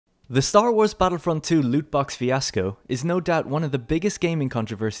The Star Wars Battlefront 2 lootbox fiasco is no doubt one of the biggest gaming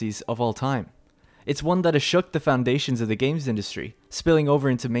controversies of all time. It's one that has shook the foundations of the games industry, spilling over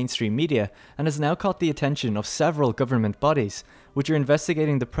into mainstream media, and has now caught the attention of several government bodies, which are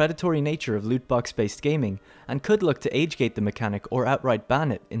investigating the predatory nature of lootbox-based gaming and could look to age-gate the mechanic or outright ban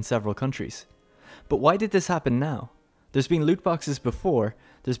it in several countries. But why did this happen now? There's been lootboxes before,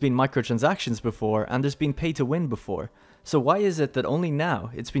 there's been microtransactions before, and there's been pay-to-win before. So why is it that only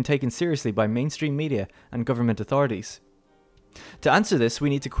now it's been taken seriously by mainstream media and government authorities? To answer this, we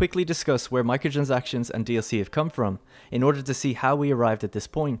need to quickly discuss where microtransactions and DLC have come from, in order to see how we arrived at this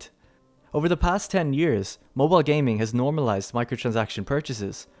point. Over the past 10 years, mobile gaming has normalized microtransaction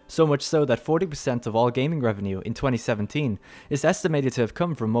purchases, so much so that 40% of all gaming revenue in 2017 is estimated to have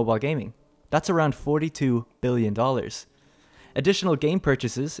come from mobile gaming. That's around $42 billion. Additional game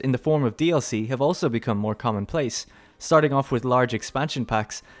purchases in the form of DLC have also become more commonplace, starting off with large expansion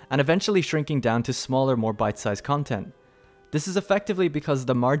packs and eventually shrinking down to smaller, more bite-sized content. This is effectively because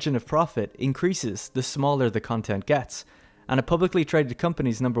the margin of profit increases the smaller the content gets, and a publicly traded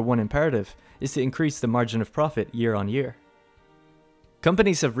company's #1 imperative is to increase the margin of profit year on year.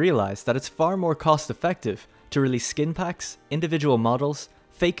 Companies have realized that it's far more cost-effective to release skin packs, individual models,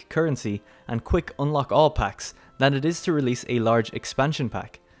 fake currency, and quick unlock all packs than it is to release a large expansion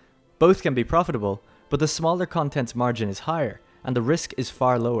pack. Both can be profitable, but the smaller content's margin is higher, and the risk is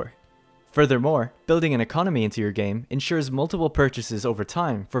far lower. Furthermore, building an economy into your game ensures multiple purchases over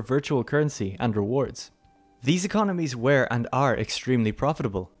time for virtual currency and rewards. These economies were and are extremely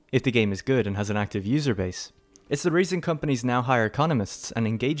profitable, if the game is good and has an active user base. It's the reason companies now hire economists and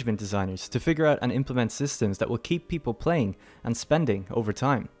engagement designers to figure out and implement systems that will keep people playing and spending over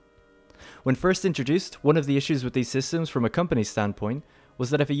time. When first introduced, one of the issues with these systems from a company's standpoint was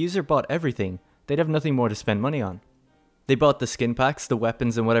that if a user bought everything, they'd have nothing more to spend money on. They bought the skin packs, the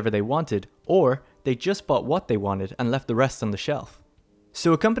weapons, and whatever they wanted, or they just bought what they wanted and left the rest on the shelf.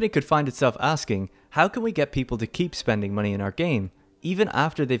 So a company could find itself asking, how can we get people to keep spending money in our game, even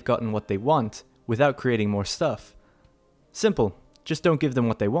after they've gotten what they want, without creating more stuff? Simple, just don't give them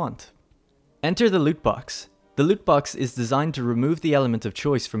what they want. Enter the loot box. The loot box is designed to remove the element of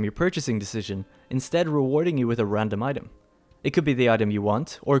choice from your purchasing decision, instead rewarding you with a random item. It could be the item you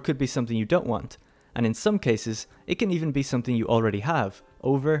want, or it could be something you don't want, and in some cases, it can even be something you already have,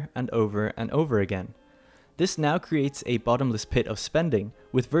 over and over and over again. This now creates a bottomless pit of spending,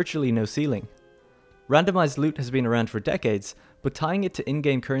 with virtually no ceiling. Randomized loot has been around for decades, but tying it to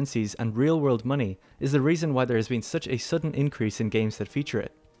in-game currencies and real-world money is the reason why there has been such a sudden increase in games that feature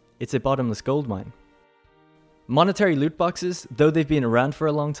it. It's a bottomless goldmine. Monetary loot boxes, though they've been around for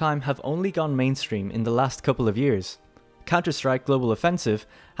a long time, have only gone mainstream in the last couple of years. Counter-Strike Global Offensive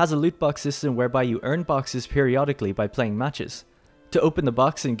has a loot box system whereby you earn boxes periodically by playing matches. To open the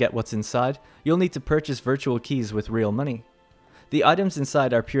box and get what's inside, you'll need to purchase virtual keys with real money. The items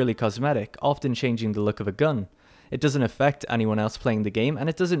inside are purely cosmetic, often changing the look of a gun. It doesn't affect anyone else playing the game, and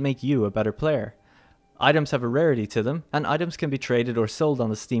it doesn't make you a better player. Items have a rarity to them, and items can be traded or sold on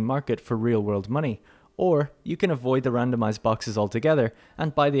the Steam market for real-world money, or you can avoid the randomized boxes altogether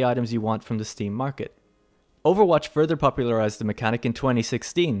and buy the items you want from the Steam market. Overwatch further popularized the mechanic in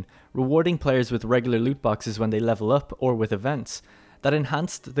 2016, rewarding players with regular loot boxes when they level up or with events, that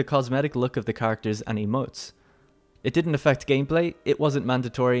enhanced the cosmetic look of the characters and emotes. It didn't affect gameplay, it wasn't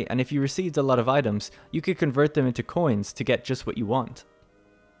mandatory, and if you received a lot of items, you could convert them into coins to get just what you want.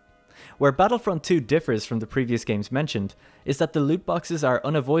 Where Battlefront 2 differs from the previous games mentioned, is that the loot boxes are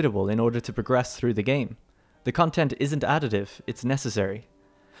unavoidable in order to progress through the game. The content isn't additive, it's necessary.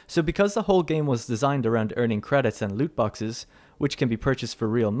 So because the whole game was designed around earning credits and loot boxes, which can be purchased for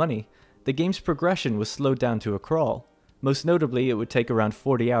real money, the game's progression was slowed down to a crawl. Most notably, it would take around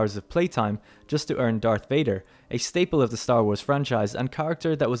 40 hours of playtime just to earn Darth Vader, a staple of the Star Wars franchise and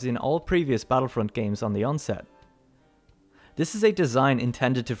character that was in all previous Battlefront games on the onset. This is a design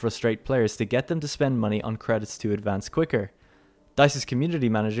intended to frustrate players to get them to spend money on credits to advance quicker. DICE's community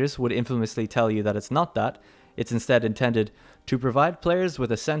managers would infamously tell you that it's not that. It's instead intended to provide players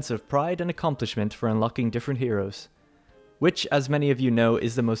with a sense of pride and accomplishment for unlocking different heroes. Which, as many of you know,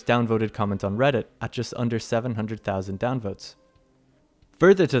 is the most downvoted comment on Reddit, at just under 700,000 downvotes.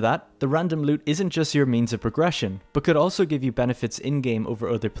 Further to that, the random loot isn't just your means of progression, but could also give you benefits in-game over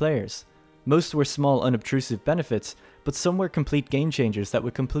other players. Most were small unobtrusive benefits, but some were complete game changers that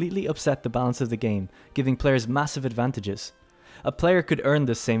would completely upset the balance of the game, giving players massive advantages. A player could earn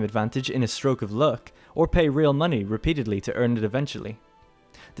this same advantage in a stroke of luck, or pay real money repeatedly to earn it eventually.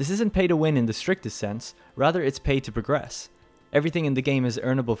 This isn't pay to win in the strictest sense, rather it's pay to progress. Everything in the game is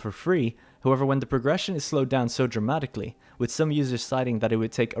earnable for free, However, when the progression is slowed down so dramatically, with some users citing that it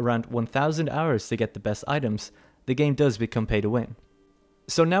would take around 1,000 hours to get the best items, the game does become pay to win.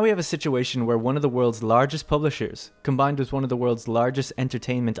 So now we have a situation where one of the world's largest publishers, combined with one of the world's largest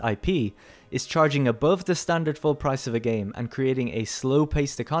entertainment IP, is charging above the standard full price of a game and creating a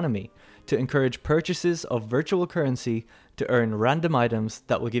slow-paced economy to encourage purchases of virtual currency to earn random items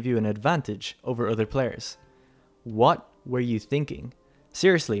that will give you an advantage over other players. What were you thinking?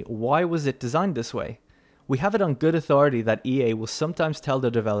 Seriously, why was it designed this way? We have it on good authority that EA will sometimes tell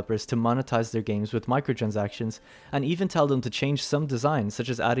their developers to monetize their games with microtransactions, and even tell them to change some designs such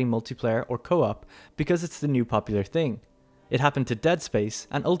as adding multiplayer or co-op because it's the new popular thing. It happened to Dead Space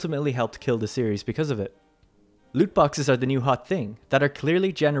and ultimately helped kill the series because of it. Loot boxes are the new hot thing that are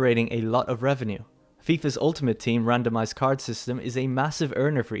clearly generating a lot of revenue. FIFA's Ultimate Team randomized card system is a massive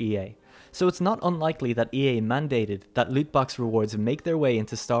earner for EA, so it's not unlikely that EA mandated that lootbox rewards make their way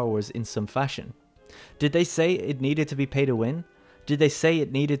into Star Wars in some fashion. Did they say it needed to be pay to win? Did they say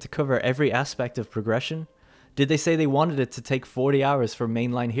it needed to cover every aspect of progression? Did they say they wanted it to take 40 hours for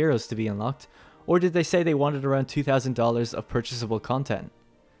mainline heroes to be unlocked? Or did they say they wanted around $2,000 of purchasable content?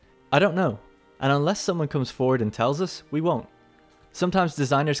 I don't know, and unless someone comes forward and tells us, we won't. Sometimes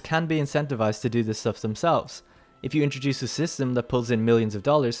designers can be incentivized to do this stuff themselves. If you introduce a system that pulls in millions of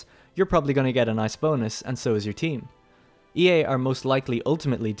dollars, you're probably going to get a nice bonus, and so is your team. EA are most likely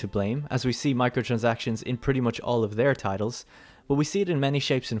ultimately to blame, as we see microtransactions in pretty much all of their titles, but we see it in many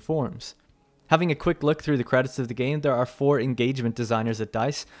shapes and forms. Having a quick look through the credits of the game, there are 4 engagement designers at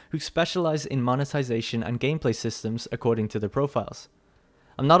DICE who specialize in monetization and gameplay systems according to their profiles.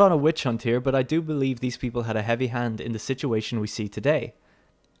 I'm not on a witch hunt here, but I do believe these people had a heavy hand in the situation we see today.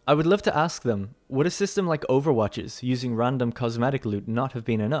 I would love to ask them, would a system like Overwatch's using random cosmetic loot not have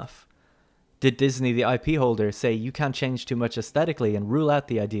been enough? Did Disney, the IP holder, say you can't change too much aesthetically and rule out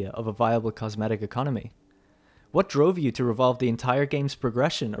the idea of a viable cosmetic economy? What drove you to revolve the entire game's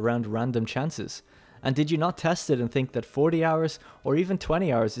progression around random chances? And did you not test it and think that 40 hours or even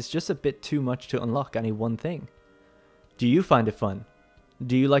 20 hours is just a bit too much to unlock any one thing? Do you find it fun?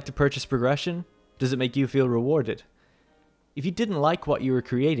 Do you like to purchase progression? Does it make you feel rewarded? If you didn't like what you were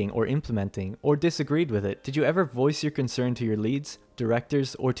creating or implementing, or disagreed with it, did you ever voice your concern to your leads,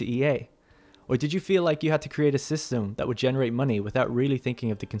 directors, or to EA? Or did you feel like you had to create a system that would generate money without really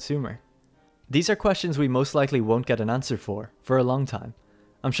thinking of the consumer? These are questions we most likely won't get an answer for a long time.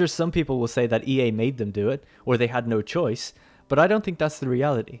 I'm sure some people will say that EA made them do it, or they had no choice, but I don't think that's the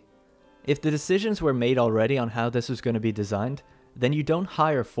reality. If the decisions were made already on how this was going to be designed, then you don't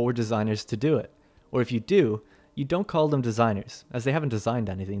hire 4 designers to do it. Or if you do, you don't call them designers, as they haven't designed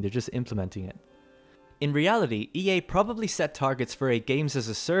anything, they're just implementing it. In reality, EA probably set targets for a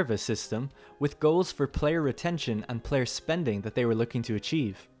games-as-a-service system with goals for player retention and player spending that they were looking to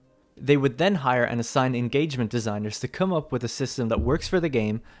achieve. They would then hire and assign engagement designers to come up with a system that works for the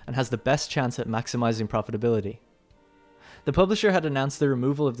game and has the best chance at maximizing profitability. The publisher had announced the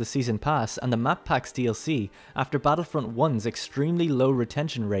removal of the Season Pass and the Map Packs DLC after Battlefront 1's extremely low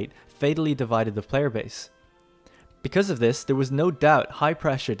retention rate fatally divided the player base. Because of this, there was no doubt high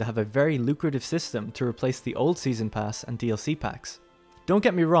pressure to have a very lucrative system to replace the old Season Pass and DLC packs. Don't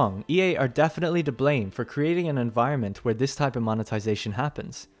get me wrong, EA are definitely to blame for creating an environment where this type of monetization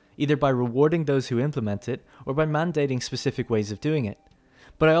happens, either by rewarding those who implement it or by mandating specific ways of doing it.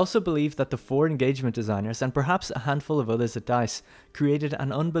 But I also believe that the 4 engagement designers and perhaps a handful of others at DICE created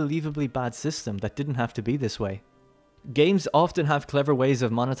an unbelievably bad system that didn't have to be this way. Games often have clever ways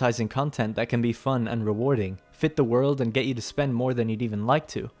of monetizing content that can be fun and rewarding, fit the world and get you to spend more than you'd even like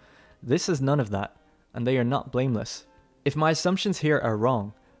to. This is none of that, and they are not blameless. If my assumptions here are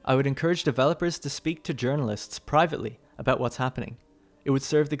wrong, I would encourage developers to speak to journalists privately about what's happening. It would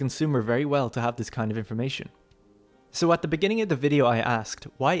serve the consumer very well to have this kind of information. So at the beginning of the video I asked,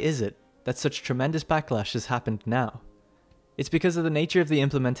 why is it that such tremendous backlash has happened now? It's because of the nature of the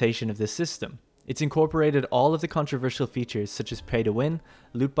implementation of this system. It's incorporated all of the controversial features such as pay to win,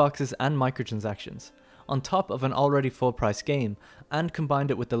 loot boxes and microtransactions, on top of an already full price game, and combined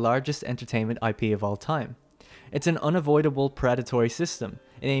it with the largest entertainment IP of all time. It's an unavoidable predatory system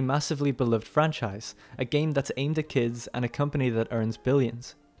in a massively beloved franchise, a game that's aimed at kids and a company that earns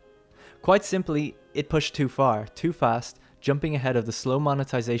billions. Quite simply, it pushed too far, too fast, jumping ahead of the slow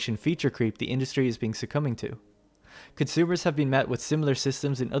monetization feature creep the industry is being succumbing to. Consumers have been met with similar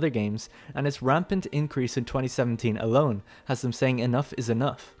systems in other games, and its rampant increase in 2017 alone has them saying enough is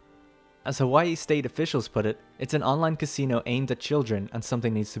enough. As Hawaii state officials put it, it's an online casino aimed at children and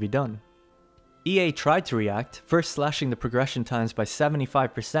something needs to be done. EA tried to react, first slashing the progression times by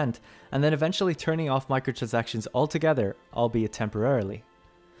 75% and then eventually turning off microtransactions altogether, albeit temporarily.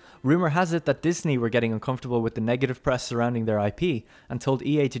 Rumor has it that Disney were getting uncomfortable with the negative press surrounding their IP and told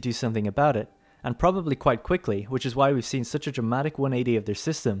EA to do something about it, and probably quite quickly, which is why we've seen such a dramatic 180 of their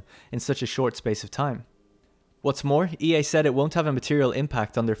system in such a short space of time. What's more, EA said it won't have a material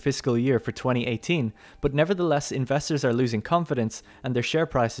impact on their fiscal year for 2018, but nevertheless investors are losing confidence and their share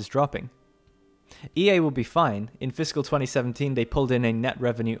price is dropping. EA will be fine. In fiscal 2017 they pulled in a net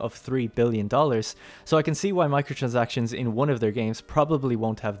revenue of $3 billion, so I can see why microtransactions in one of their games probably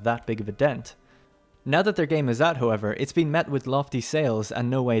won't have that big of a dent. Now that their game is out, however, it's been met with lofty sales and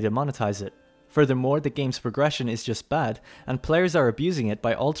no way to monetize it. Furthermore, the game's progression is just bad, and players are abusing it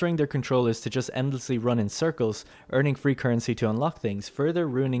by altering their controllers to just endlessly run in circles, earning free currency to unlock things, further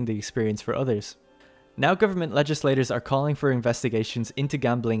ruining the experience for others. Now government legislators are calling for investigations into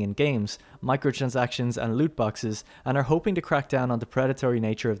gambling in games, microtransactions and loot boxes, and are hoping to crack down on the predatory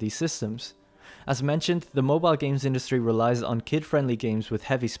nature of these systems. As mentioned, the mobile games industry relies on kid-friendly games with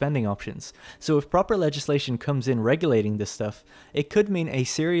heavy spending options, so if proper legislation comes in regulating this stuff, it could mean a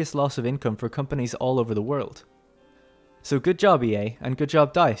serious loss of income for companies all over the world. So good job EA, and good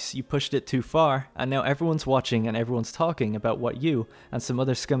job DICE, you pushed it too far, and now everyone's watching and everyone's talking about what you and some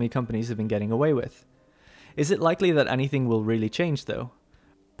other scummy companies have been getting away with. Is it likely that anything will really change though?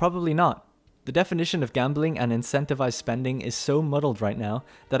 Probably not. The definition of gambling and incentivized spending is so muddled right now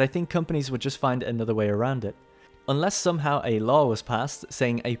that I think companies would just find another way around it. Unless somehow a law was passed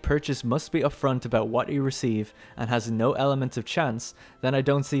saying a purchase must be upfront about what you receive and has no element of chance, then I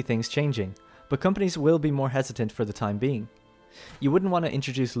don't see things changing, but companies will be more hesitant for the time being. You wouldn't want to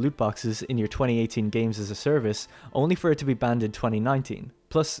introduce loot boxes in your 2018 games as a service only for it to be banned in 2019,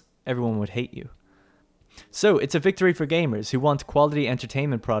 plus everyone would hate you. So it's a victory for gamers who want quality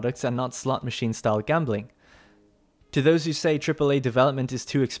entertainment products and not slot machine style gambling. To those who say AAA development is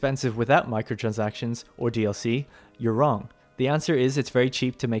too expensive without microtransactions or DLC, you're wrong. The answer is it's very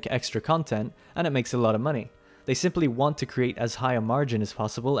cheap to make extra content and it makes a lot of money. They simply want to create as high a margin as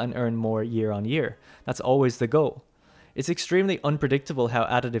possible and earn more year on year. That's always the goal. It's extremely unpredictable how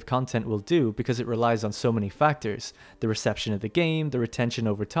additive content will do because it relies on so many factors: the reception of the game, the retention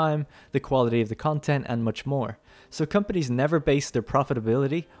over time, the quality of the content, and much more. So companies never base their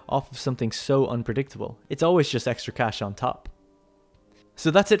profitability off of something so unpredictable. It's always just extra cash on top.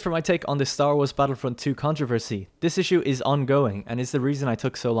 So that's it for my take on the Star Wars Battlefront 2 controversy. This issue is ongoing and is the reason I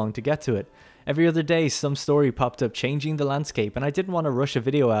took so long to get to it. Every other day some story popped up changing the landscape and I didn't want to rush a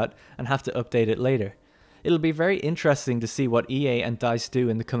video out and have to update it later. It'll be very interesting to see what EA and DICE do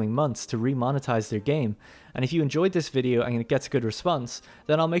in the coming months to remonetize their game, and if you enjoyed this video and it gets a good response,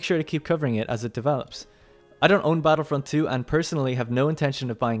 then I'll make sure to keep covering it as it develops. I don't own Battlefront 2 and personally have no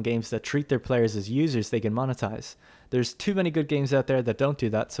intention of buying games that treat their players as users they can monetize. There's too many good games out there that don't do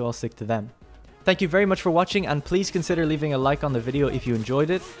that, so I'll stick to them. Thank you very much for watching, and please consider leaving a like on the video if you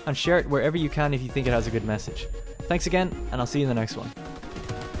enjoyed it, and share it wherever you can if you think it has a good message. Thanks again, and I'll see you in the next one.